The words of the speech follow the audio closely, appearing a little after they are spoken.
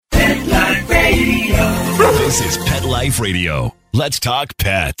This is Pet Life Radio. Let's talk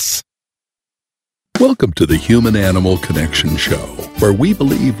pets. Welcome to the Human Animal Connection Show, where we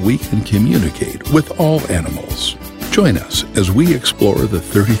believe we can communicate with all animals. Join us as we explore the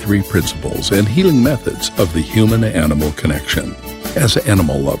 33 principles and healing methods of the human animal connection. As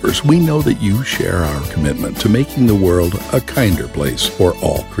animal lovers, we know that you share our commitment to making the world a kinder place for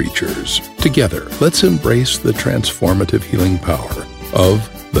all creatures. Together, let's embrace the transformative healing power of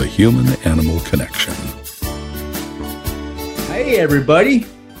the human animal connection. Hey, everybody.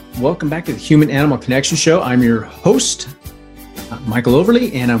 Welcome back to the Human Animal Connection Show. I'm your host, Michael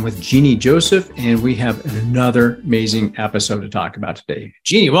Overly, and I'm with Jeannie Joseph, and we have another amazing episode to talk about today.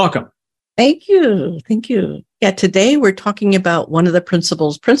 Jeannie, welcome. Thank you. Thank you. Yeah, today we're talking about one of the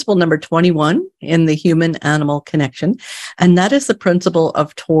principles, principle number 21 in the human animal connection, and that is the principle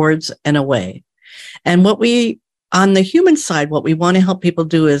of towards and away. And on the human side, what we want to help people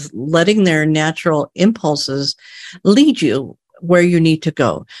do is letting their natural impulses lead you where you need to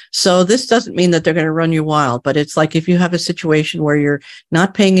go. So this doesn't mean that they're going to run you wild, but it's like if you have a situation where you're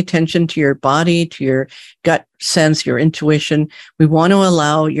not paying attention to your body, to your gut sense, your intuition, we want to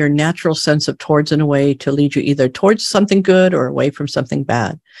allow your natural sense of towards and away to lead you either towards something good or away from something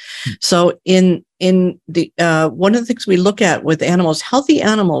bad. So in the one of the things we look at with animals, healthy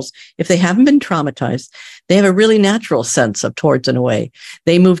animals, if they haven't been traumatized, they have a really natural sense of towards and away.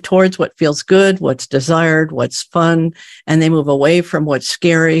 They move towards what feels good, what's desired, what's fun, and they move away from what's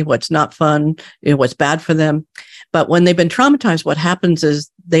scary, what's not fun, what's bad for them. But when they've been traumatized, what happens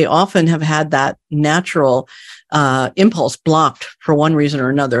is they often have had that natural impulse blocked for one reason or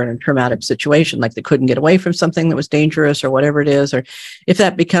another in a traumatic situation, like they couldn't get away from something that was dangerous or whatever it is, or if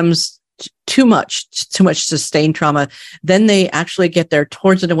that becomes too much sustained trauma, then they actually get their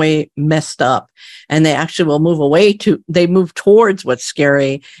towards and away messed up, and they actually will move towards what's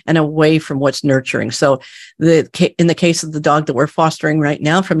scary and away from what's nurturing. So in the case of the dog that we're fostering right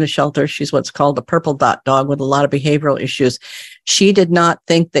now from the shelter, she's what's called a purple dot dog with a lot of behavioral issues. She did not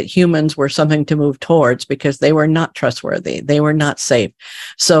think that humans were something to move towards because they were not trustworthy. They were not safe.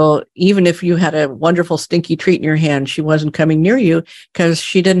 So even if you had a wonderful stinky treat in your hand, she wasn't coming near you because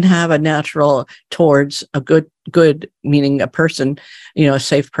she didn't have a natural towards a good, meaning a person, a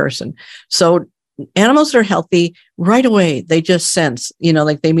safe person. So animals that are healthy right away, they just sense,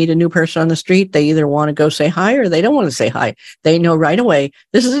 like they meet a new person on the street, they either want to go say hi or they don't want to say hi. They know right away,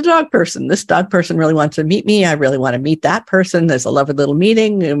 this is a dog person. This dog person really wants to meet me. I really want to meet that person. There's a lovely little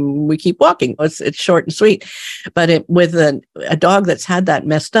meeting and we keep walking. It's short and sweet. But with a dog that's had that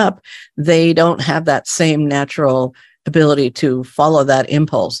messed up, they don't have that same natural ability to follow that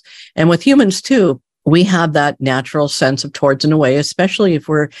impulse. And with humans too, we have that natural sense of towards and away, especially if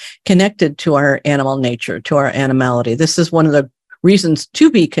we're connected to our animal nature, to our animality. This is one of the reasons to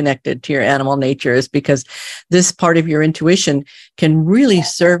be connected to your animal nature, is because this part of your intuition can really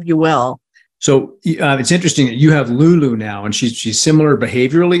serve you well. So it's interesting that you have Lulu now, and she's similar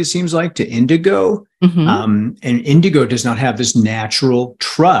behaviorally, it seems like, to Indigo. Mm-hmm. And Indigo does not have this natural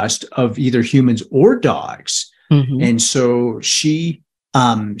trust of either humans or dogs. Mm-hmm. And so she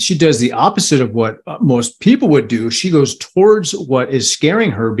does the opposite of what most people would do. She goes towards what is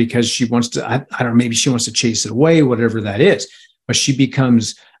scaring her because she wants to, I don't know, maybe she wants to chase it away, whatever that is. But she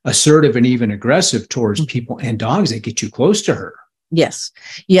becomes assertive and even aggressive towards people and dogs that get too close to her. Yes.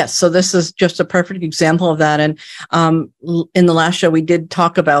 So this is just a perfect example of that. And in the last show, we did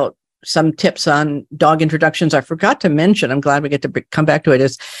talk about some tips on dog introductions. I forgot to mention, I'm glad we get to come back to it,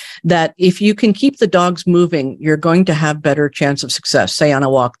 is that if you can keep the dogs moving, you're going to have better chance of success. Say on a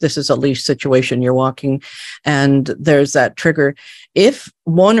walk, this is a leash situation, you're walking and there's that trigger. If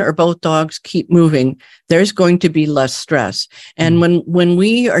one or both dogs keep moving, there's going to be less stress. And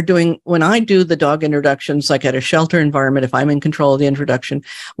when I do the dog introductions, like at a shelter environment, if I'm in control of the introduction,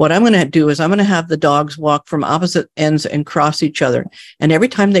 what I'm going to do is I'm going to have the dogs walk from opposite ends and cross each other. And every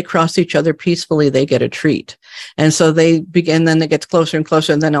time they cross each other peacefully, they get a treat. And so they begin, then it gets closer and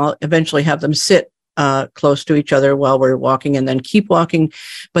closer, and then I'll eventually have them sit close to each other while we're walking and then keep walking.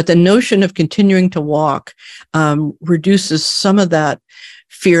 But the notion of continuing to walk reduces some of that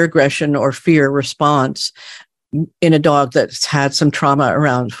fear aggression or fear response in a dog that's had some trauma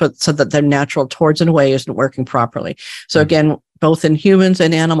around, so that their natural towards and away isn't working properly. So again, both in humans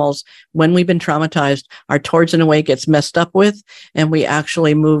and animals, when we've been traumatized, our towards and away gets messed up with, and we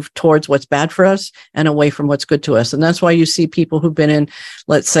actually move towards what's bad for us and away from what's good to us. And that's why you see people who've been in,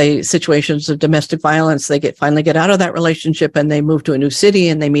 let's say, situations of domestic violence, they finally get out of that relationship and they move to a new city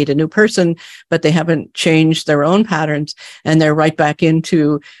and they meet a new person, but they haven't changed their own patterns, and they're right back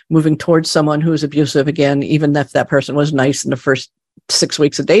into moving towards someone who's abusive again, even if that person was nice in the first 6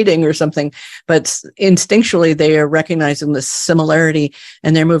 weeks of dating or something, but instinctually they are recognizing this similarity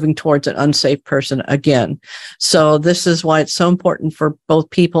and they're moving towards an unsafe person again. So this is why it's so important for both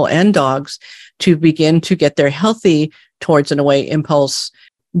people and dogs to begin to get their healthy towards and away impulse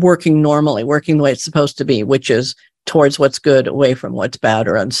working normally, working the way it's supposed to be, which is towards what's good, away from what's bad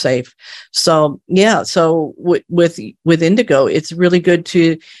or unsafe. So yeah, so with Indigo, it's really good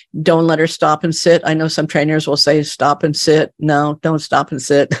to don't let her stop and sit. I know some trainers will say stop and sit. No, don't stop and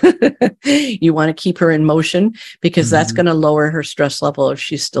sit. You want to keep her in motion because that's going to lower her stress level if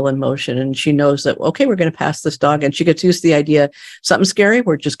she's still in motion and she knows that, okay, we're going to pass this dog, and she gets used to the idea, something scary,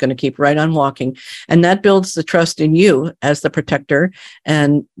 we're just going to keep right on walking. And that builds the trust in you as the protector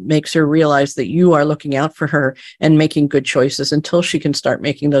and makes her realize that you are looking out for her and making good choices until she can start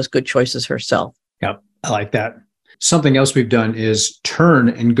making those good choices herself. Yep, I like that. Something else we've done is turn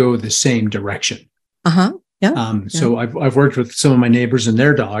and go the same direction. Yeah. So I've worked with some of my neighbors and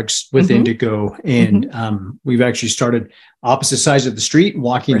their dogs with Indigo, and we've actually started opposite sides of the street,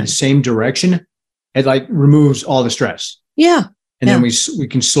 walking the same direction. It like removes all the stress. Yeah. And then we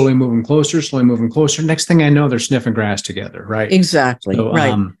can slowly move them closer. Next thing I know, they're sniffing grass together. Right. Exactly. So,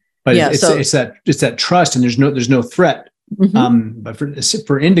 right. But it's that trust, and there's no threat. But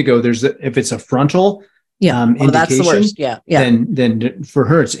for Indigo, if it's a frontal indication, that's the worst. Yeah. Then for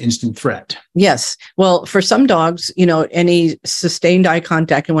her, it's instant threat. Yes. Well, for some dogs, any sustained eye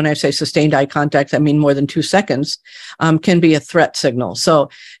contact, and when I say sustained eye contact, I mean more than 2 seconds, can be a threat signal. So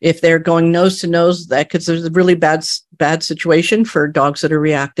if they're going nose to nose, because there's a really bad situation for dogs that are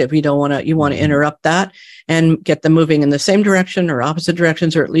reactive. You want to interrupt that and get them moving in the same direction or opposite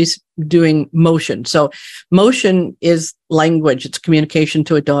directions, or at least doing motion. So motion is language. It's communication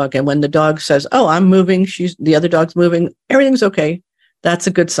to a dog. And when the dog says, oh, I'm moving, the other dog's moving, everything's okay. That's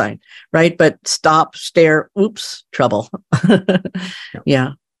a good sign, right? But stop, stare, oops, trouble.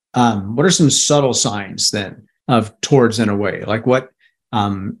 Yeah. What are some subtle signs then of towards and away? Like what,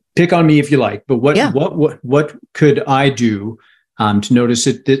 pick on me if you like, but what could I do to notice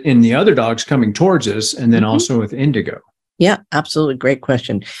it in the other dogs coming towards us, and then also with Indigo? Yeah, absolutely. Great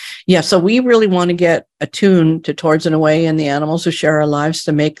question. Yeah. So we really want to get attuned to towards and away in the animals who share our lives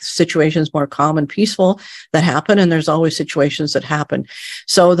to make situations more calm and peaceful that happen. And there's always situations that happen.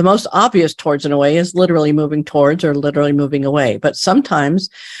 So the most obvious towards and away is literally moving towards or literally moving away. But sometimes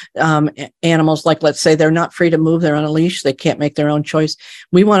animals, like let's say they're not free to move, they're on a leash, they can't make their own choice.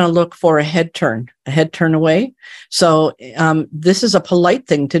 We want to look for a head turn away. So this is a polite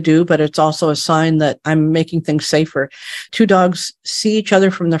thing to do, but it's also a sign that I'm making things safer. 2 dogs see each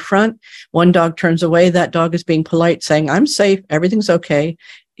other from the front. 1 dog turns away. That dog is being polite, saying, I'm safe. Everything's okay.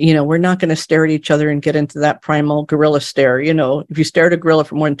 We're not going to stare at each other and get into that primal gorilla stare. If you stare at a gorilla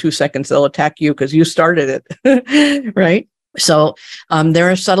for more than 2 seconds, they'll attack you because you started it. Right. So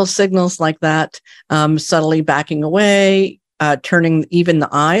there are subtle signals like that, subtly backing away, turning even the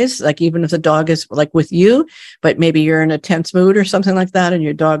eyes, like even if the dog is like with you, but maybe you're in a tense mood or something like that, and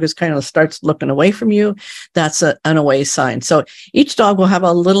your dog is kind of starts looking away from you, that's an away sign. So each dog will have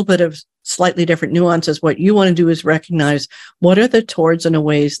a little bit of slightly different nuances. What you want to do is recognize what are the towards and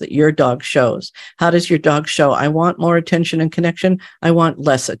aways that your dog shows. How does your dog show? I want more attention and connection. I want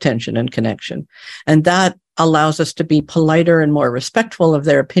less attention and connection. And that allows us to be politer and more respectful of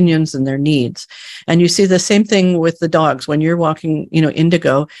their opinions and their needs. And you see the same thing with the dogs. When you're walking,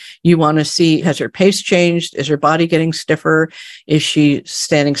 Indigo, you want to see, has her pace changed? Is her body getting stiffer? Is she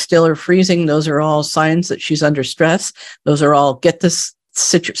standing still or freezing? Those are all signs that she's under stress. Those are all, get this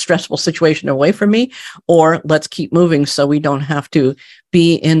stressful situation away from me, or let's keep moving so we don't have to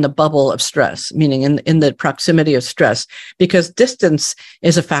be in the bubble of stress, meaning in the proximity of stress, because distance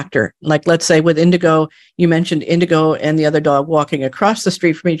is a factor. Like let's say with Indigo, you mentioned Indigo and the other dog walking across the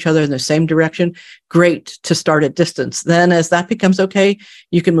street from each other in the same direction. Great to start at distance. Then as that becomes okay,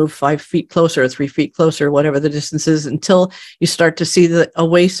 you can move 5 feet closer or 3 feet closer, whatever the distance is, until you start to see the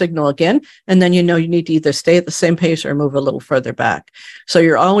away signal again. And then you need to either stay at the same pace or move a little further back. So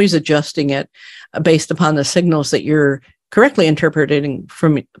you're always adjusting it based upon the signals that you're correctly interpreting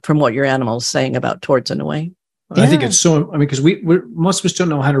from what your animal is saying about towards and away. I think it's so, because most of us don't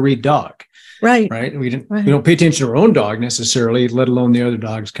know how to read dog. Right. We don't pay attention to our own dog necessarily, let alone the other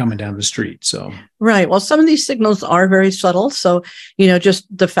dogs coming down the street. So. Right. Well, some of these signals are very subtle. So, just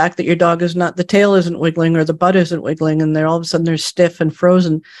the fact that your dog is not, the tail isn't wiggling or the butt isn't wiggling, and all of a sudden they're stiff and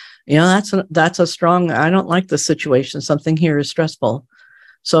frozen. That's a strong, I don't like this situation. Something here is stressful.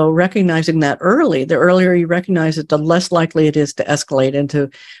 So recognizing that early, the earlier you recognize it, the less likely it is to escalate into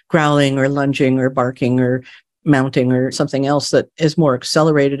growling or lunging or barking or mounting or something else that is more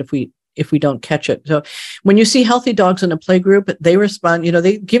accelerated if we if we don't catch it. So when you see healthy dogs in a play group, they respond,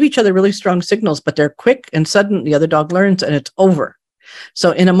 they give each other really strong signals, but they're quick and sudden. The other dog learns and it's over.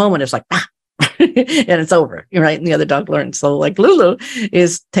 So in a moment, it's like, and it's over, right? And the other dog learns. So like Lulu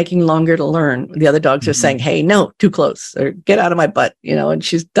is taking longer to learn. The other dogs are saying, hey, no, too close, or get out of my butt, and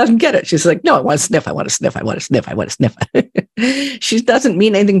she doesn't get it. She's like, no, I want to sniff. I want to sniff. I want to sniff. I want to sniff. She doesn't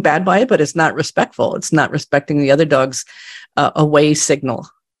mean anything bad by it, but it's not respectful. It's not respecting the other dog's away signal.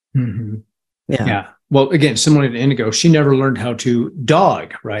 Mm-hmm. Yeah. Well, again, similar to Indigo, she never learned how to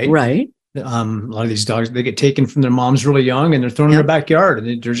dog, right? Right. A lot of these dogs, they get taken from their moms really young and they're thrown in their backyard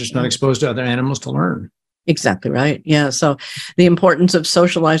and they're just not exposed to other animals to learn. Exactly right. Yeah. So the importance of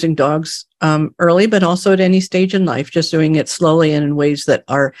socializing dogs early, but also at any stage in life, just doing it slowly and in ways that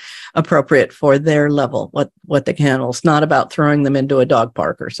are appropriate for their level, what they can handle. It's not about throwing them into a dog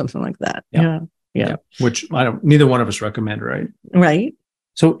park or something like that. Yeah. Which neither one of us recommend, right? Right.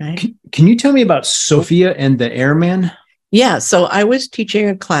 So can you tell me about Sophia and the Airman? Yeah. So I was teaching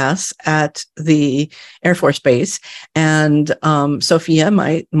a class at the Air Force Base, and Sophia,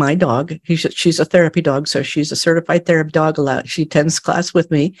 my dog, she's a therapy dog. So she's a certified therapy dog. She attends class with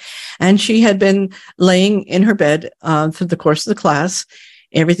me, and she had been laying in her bed through the course of the class.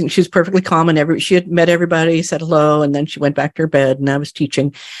 Everything, she was perfectly calm, and she had met everybody, said hello, and then she went back to her bed, and I was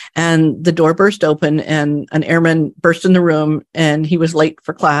teaching, and the door burst open, and an airman burst in the room, and he was late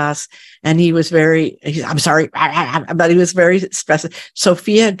for class, and I'm sorry, but he was very stressed.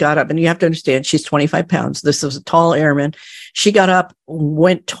 Sophia got up, and you have to understand, she's 25 pounds. This was a tall airman. She got up,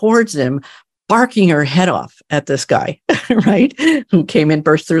 went towards him, barking her head off at this guy, right? Who came in,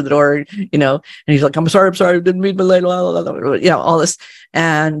 burst through the door, and he's like, I'm sorry, I didn't mean to be late, all this.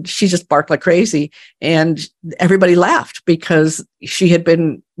 And she just barked like crazy. And everybody laughed because she had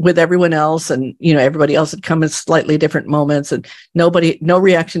been with everyone else, and, everybody else had come in slightly different moments, and no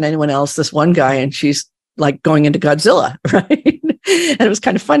reaction to anyone else, this one guy, and she's like going into Godzilla, right? And it was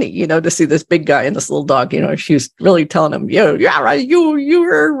kind of funny, to see this big guy and this little dog, she was really telling him, right, you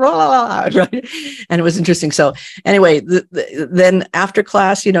were right. And it was interesting. So anyway, then after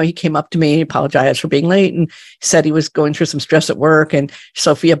class, he came up to me, he apologized for being late, and said he was going through some stress at work, and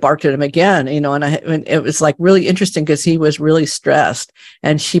Sophia barked at him again, and it was like really interesting because he was really stressed,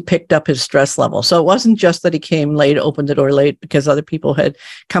 and she picked up his stress level. So it wasn't just that he came late, opened the door late, because other people had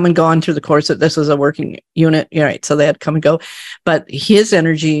come and gone through the course that this was a working unit, right? So they had come and go, but his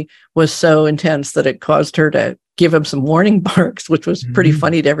energy was so intense that it caused her to give him some warning barks, which was pretty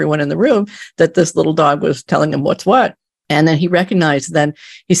funny to everyone in the room, that this little dog was telling him what's what. And then he recognized,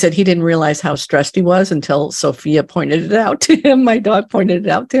 he said he didn't realize how stressed he was until Sophia pointed it out to him. My dog pointed it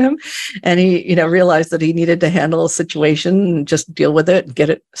out to him. And he, realized that he needed to handle a situation and just deal with it and get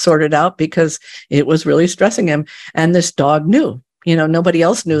it sorted out because it was really stressing him. And this dog knew. Nobody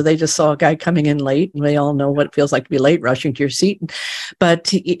else knew. They just saw a guy coming in late, and we all know what it feels like to be late, rushing to your seat. But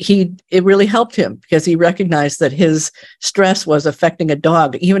it really helped him because he recognized that his stress was affecting a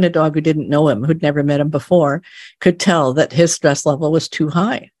dog. Even a dog who didn't know him, who'd never met him before, could tell that his stress level was too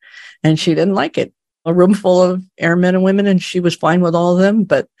high, and she didn't like it. A room full of airmen and women, and she was fine with all of them.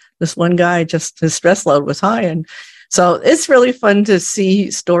 But this one guy, just his stress load was high. And so it's really fun to see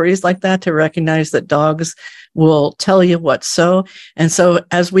stories like that, to recognize that dogs will tell you what's so. And so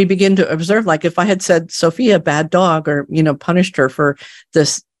as we begin to observe, like if I had said, Sophia, bad dog, or, punished her for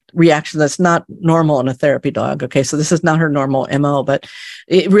this reaction that's not normal in a therapy dog. Okay, so this is not her normal MO, but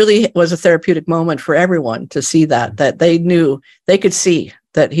it really was a therapeutic moment for everyone to see that they knew, they could see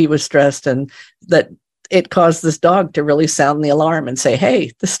that he was stressed, and that it caused this dog to really sound the alarm and say,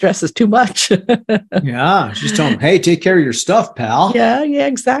 hey, the stress is too much. Yeah. She's telling him, hey, take care of your stuff, pal. Yeah,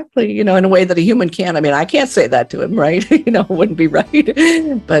 exactly. In a way that a human can. I mean, I can't say that to him, right? It wouldn't be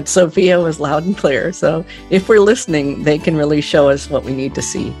right. But Sophia was loud and clear. So if we're listening, they can really show us what we need to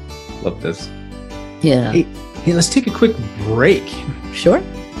see. Love this. Yeah. Hey, let's take a quick break. Sure.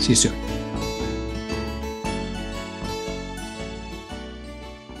 See you soon.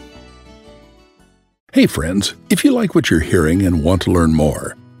 Hey friends, if you like what you're hearing and want to learn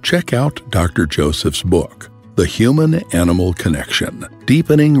more, check out Dr. Joseph's book, The Human-Animal Connection,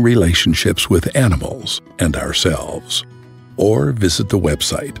 Deepening Relationships with Animals and Ourselves. Or visit the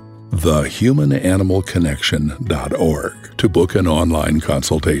website, thehumananimalconnection.org, to book an online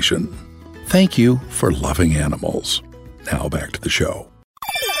consultation. Thank you for loving animals. Now back to the show.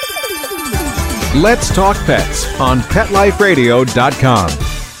 Let's Talk Pets on PetLifeRadio.com.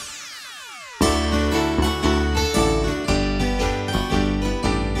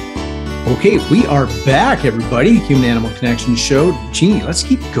 Okay, we are back, everybody. Human Animal Connection show. Jeannie, let's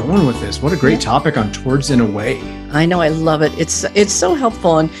keep going with this. What a great topic on Towards and Away. I know. I love it. It's so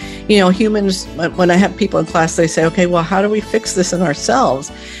helpful. And, humans, when I have people in class, they say, okay, well, how do we fix this in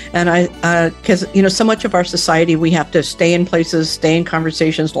ourselves? And because, so much of our society, we have to stay in places, stay in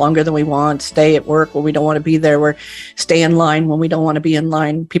conversations longer than we want, stay at work when we don't want to be there, or stay in line when we don't want to be in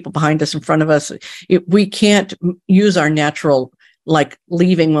line, people behind us, in front of us. We can't use our natural, like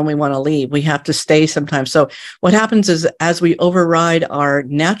leaving when we want to leave. We have to stay sometimes. So what happens is, as we override our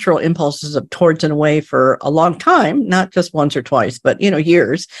natural impulses of towards and away for a long time, not just once or twice, but,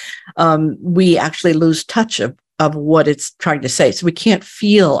 years, we actually lose touch of what it's trying to say. So we can't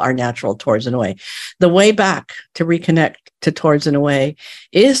feel our natural towards and away. The way back to reconnect to towards and away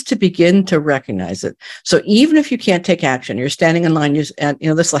is to begin to recognize it. So even if you can't take action, you're standing in line, and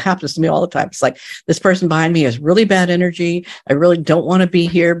this happens to me all the time. It's like, this person behind me has really bad energy. I really don't want to be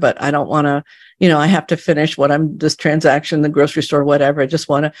here, but I don't want to, I have to finish this transaction, the grocery store, whatever. I just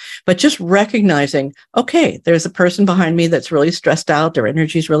want to, but just recognizing, okay, there's a person behind me that's really stressed out. Their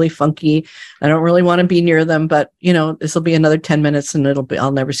energy is really funky. I don't really want to be near them, but this will be another 10 minutes and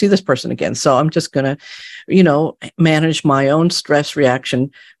I'll never see this person again. So I'm just going to, manage my own stress reaction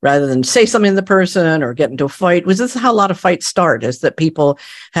rather than say something to the person or get into a fight. This is how a lot of fights start, is that people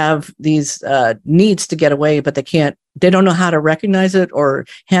have these needs to get away, but they don't know how to recognize it or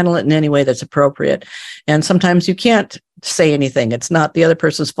handle it in any way that's appropriate. And sometimes you can't say anything. It's not the other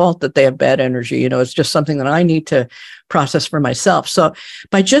person's fault that they have bad energy. It's just something that I need to process for myself. So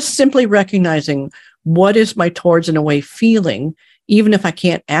by just simply recognizing what is my towards and away feeling, even if I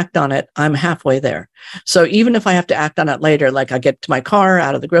can't act on it, I'm halfway there. So even if I have to act on it later, like I get to my car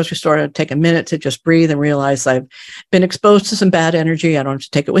out of the grocery store and take a minute to just breathe and realize I've been exposed to some bad energy. I don't have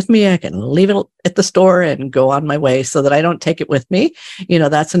to take it with me. I can leave it at the store and go on my way so that I don't take it with me.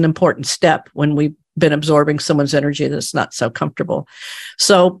 That's an important step when we've been absorbing someone's energy that's not so comfortable.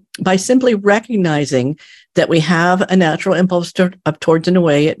 So by simply recognizing that we have a natural impulse of towards and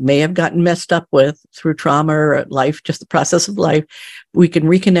away, it may have gotten messed up with through trauma or life, just the process of life, we can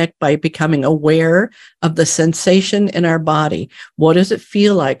reconnect by becoming aware of the sensation in our body. What does it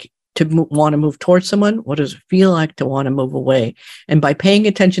feel like to want to move towards someone? What does it feel like to want to move away? And by paying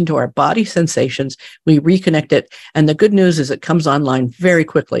attention to our body sensations, we reconnect it. And the good news is it comes online very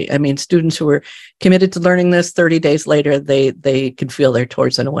quickly. I mean, students who are committed to learning this, 30 days later, they can feel their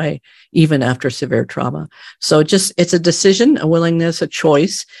towards and away, even after severe trauma. So it's a decision, a willingness, a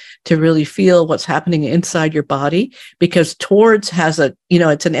choice to really feel what's happening inside your body, because towards has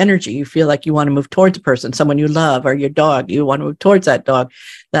it's an energy. You feel like you want to move towards a person, someone you love, or your dog, you want to move towards that dog.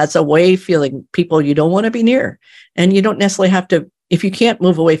 That's a way feeling people you don't want to be near. And you don't necessarily have to, if you can't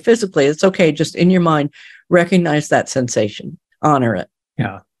move away physically, it's okay. Just in your mind, recognize that sensation, honor it.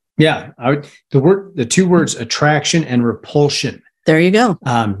 Yeah. Yeah. The two words attraction and repulsion. There you go.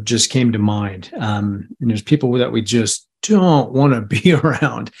 Just came to mind. And there's people that we just don't want to be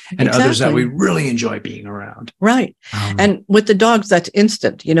around, and others that we really enjoy being around. Right. And with the dogs, that's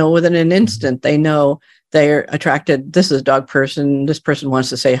instant. Within an instant, they know they're attracted. This is a dog person. This person wants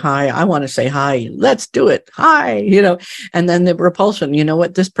to say hi. I want to say hi. Let's do it. Hi, and then the repulsion,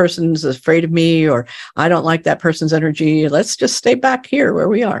 what, this person's afraid of me, or I don't like that person's energy. Let's just stay back here where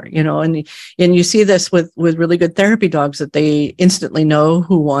we are, and you see this with really good therapy dogs, that they instantly know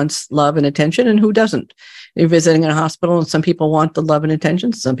who wants love and attention and who doesn't. You're visiting in a hospital and some people want the love and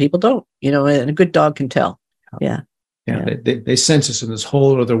attention. Some people don't, and a good dog can tell. Yeah. Yeah. They sense us in this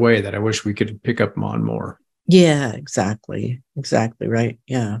whole other way that I wish we could pick up on more. Yeah, exactly. Exactly. Right.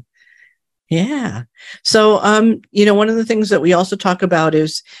 Yeah. Yeah. So, one of the things that we also talk about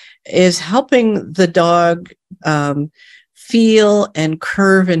is helping the dog, feel and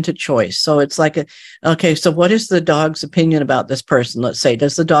curve into choice. So it's like, so what is the dog's opinion about this person? Let's say,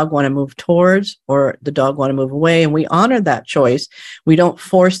 does the dog want to move towards, or the dog want to move away? And we honor that choice. We don't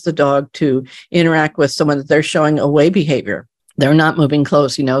force the dog to interact with someone that they're showing away behavior. They're not moving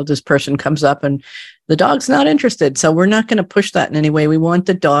close. This person comes up and the dog's not interested. So we're not going to push that in any way. We want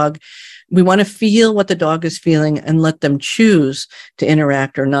to feel what the dog is feeling and let them choose to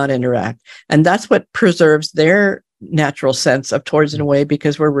interact or not interact. And that's what preserves their natural sense of towards and away,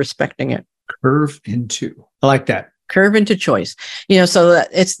 because we're respecting it. Curve into. I like that. Curve into choice. So that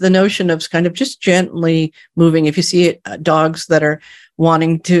it's the notion of kind of just gently moving. If you see dogs that are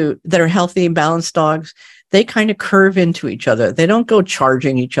that are healthy, balanced dogs, they kind of curve into each other. They don't go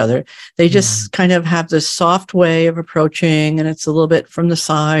charging each other. They just kind of have this soft way of approaching, and it's a little bit from the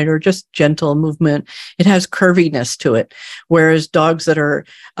side or just gentle movement. It has curviness to it. Whereas dogs that are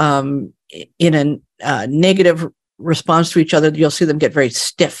in a negative response to each other, you'll see them get very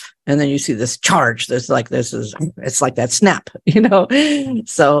stiff. And then you see this charge. It's like that snap,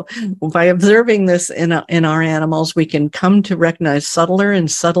 So by observing this in our animals, we can come to recognize subtler and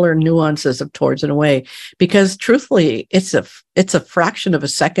subtler nuances of towards and away. Because truthfully, it's a fraction of a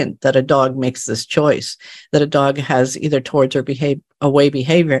second that a dog makes this choice, that a dog has either towards or away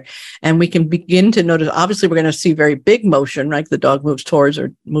behavior. And we can begin to notice, obviously we're going to see very big motion, right? The dog moves towards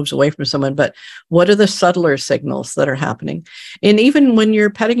or moves away from someone, but what are the subtler signals that are happening? And even when you're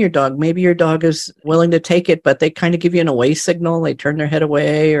petting your dog, maybe your dog is willing to take it, but they kind of give you an away signal. They turn their head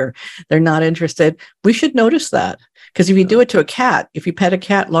away or they're not interested. We should notice that, because if you do it to a cat, if you pet a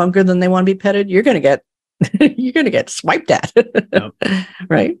cat longer than they want to be petted, you're going to get swiped at. Yep.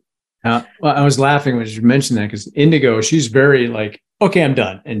 Right. Well, I was laughing when you mentioned that, because Indigo, she's very like, okay, I'm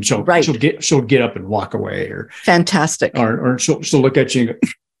done. And she'll get up and walk away, or fantastic. Or she'll look at you and go,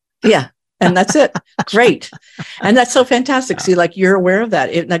 yeah. And that's it. Great. And that's so fantastic. See, like, you're aware of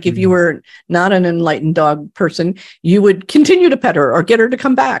that. If you were not an enlightened dog person, you would continue to pet her or get her to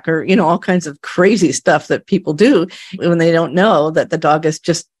come back, or, all kinds of crazy stuff that people do when they don't know that the dog has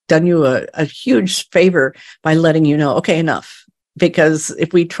just done you a huge favor by letting you know, okay, enough. Because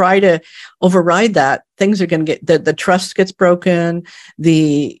if we try to override that, things are going to get, the trust gets broken.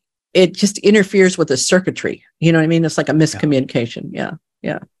 It just interferes with the circuitry. You know what I mean? It's like a miscommunication.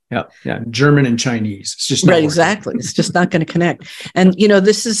 Yeah. German and Chinese. It's just right. Exactly. It's just not going to connect. And,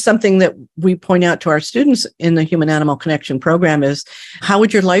 this is something that we point out to our students in the Human Animal Connection program is, how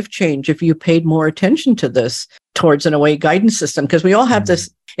would your life change if you paid more attention to this towards and away guidance system? Because we all have this,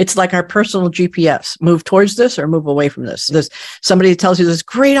 it's like our personal GPS, move towards this or move away from this. There's somebody tells you this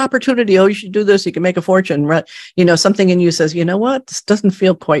great opportunity. Oh, you should do this. You can make a fortune. Right? Something in you says, you know what, this doesn't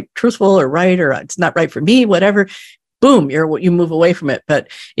feel quite truthful or right, or it's not right for me, whatever. Boom, you move away from it. But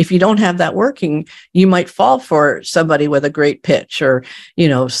if you don't have that working, you might fall for somebody with a great pitch, or,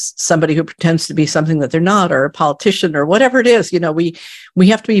 somebody who pretends to be something that they're not, or a politician, or whatever it is. We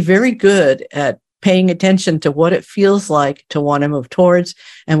have to be very good at paying attention to what it feels like to want to move towards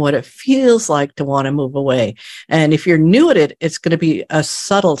and what it feels like to want to move away. And if you're new at it, it's going to be a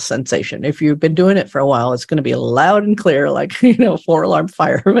subtle sensation. If you've been doing it for a while, it's going to be loud and clear, like, 4-alarm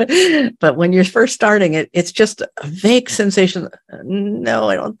fire. But when you're first starting it, it's just a vague sensation. No,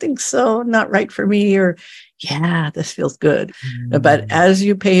 I don't think so. Not right for me. Or, yeah, this feels good. But as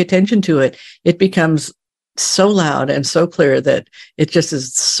you pay attention to it, it becomes so loud and so clear that it just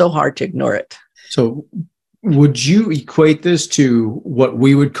is so hard to ignore it. So would you equate this to what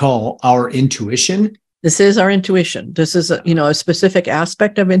we would call our intuition? This is our intuition. This is a specific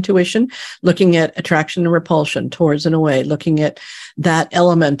aspect of intuition, looking at attraction and repulsion, towards and away, looking at that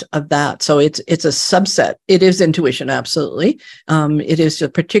element of that. So it's a subset. It is intuition, absolutely. It is a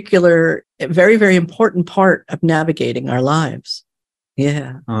particular, very, very important part of navigating our lives.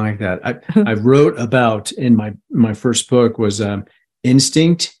 Yeah. I like that. I wrote about, in my first book was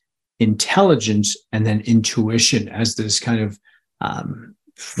instinct, intelligence, and then intuition as this kind of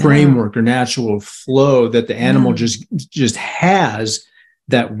framework or natural flow that the animal just has,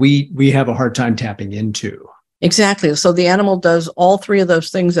 that we have a hard time tapping into. Exactly. So the animal does all three of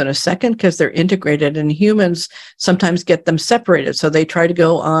those things in a second because they're integrated, and humans sometimes get them separated. So they try to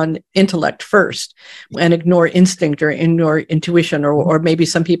go on intellect first and ignore instinct or ignore intuition, or maybe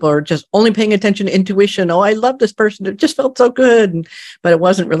some people are just only paying attention to intuition. Oh, I love this person. It just felt so good. But it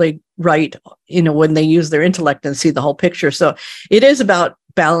wasn't really right, when they use their intellect and see the whole picture. So it is about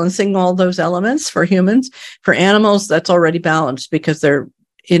balancing all those elements for humans. For animals, that's already balanced because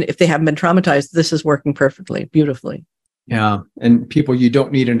if they haven't been traumatized, this is working perfectly, beautifully. Yeah. And people, you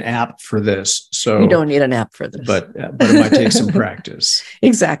don't need an app for this. So you don't need an app for this. But it might take some practice.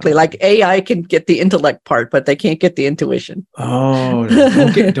 Exactly. Like AI can get the intellect part, but they can't get the intuition. Oh,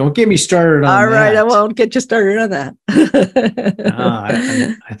 don't get me started on that. All right. I won't get you started on that.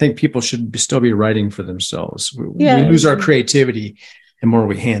 I think people should still be writing for themselves. We lose our creativity the more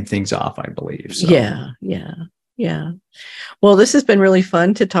we hand things off, I believe. So. Yeah. Well, this has been really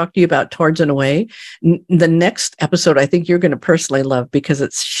fun to talk to you about towards and away. The next episode, I think you're going to personally love, because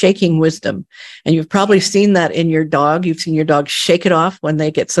it's shaking wisdom. And you've probably seen that in your dog. You've seen your dog shake it off when they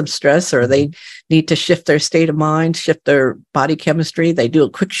get some stress, or they need to shift their state of mind, shift their body chemistry. They do a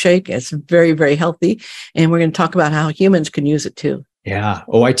quick shake. It's very, very healthy. And we're going to talk about how humans can use it too. Yeah.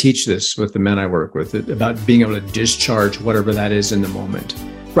 Oh, I teach this with the men I work with, about being able to discharge whatever that is in the moment.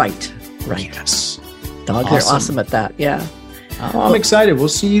 Right. Yes. Dogs are awesome at that. Yeah. I'm excited. We'll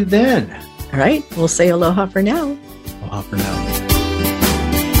see you then. All right. We'll say aloha for now. Aloha for now.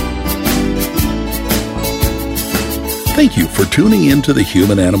 Thank you for tuning into the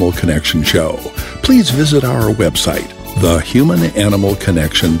Human Animal Connection Show. Please visit our website,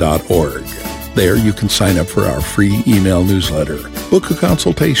 thehumananimalconnection.org. There you can sign up for our free email newsletter, book a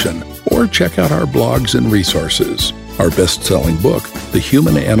consultation, or check out our blogs and resources. Our best-selling book, The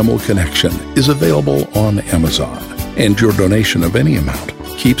Human Animal Connection, is available on Amazon, and your donation of any amount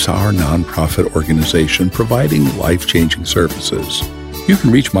keeps our nonprofit organization providing life-changing services. You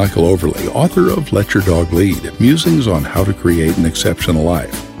can reach Michael Overly, author of Let Your Dog Lead, Musings on How to Create an Exceptional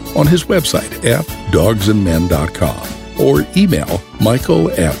Life, on his website at dogsandmen.com or email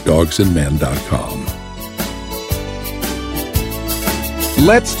michael@dogsandmen.com.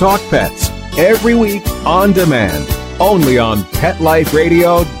 Let's Talk Pets, every week on demand, only on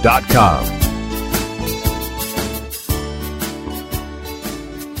PetLifeRadio.com.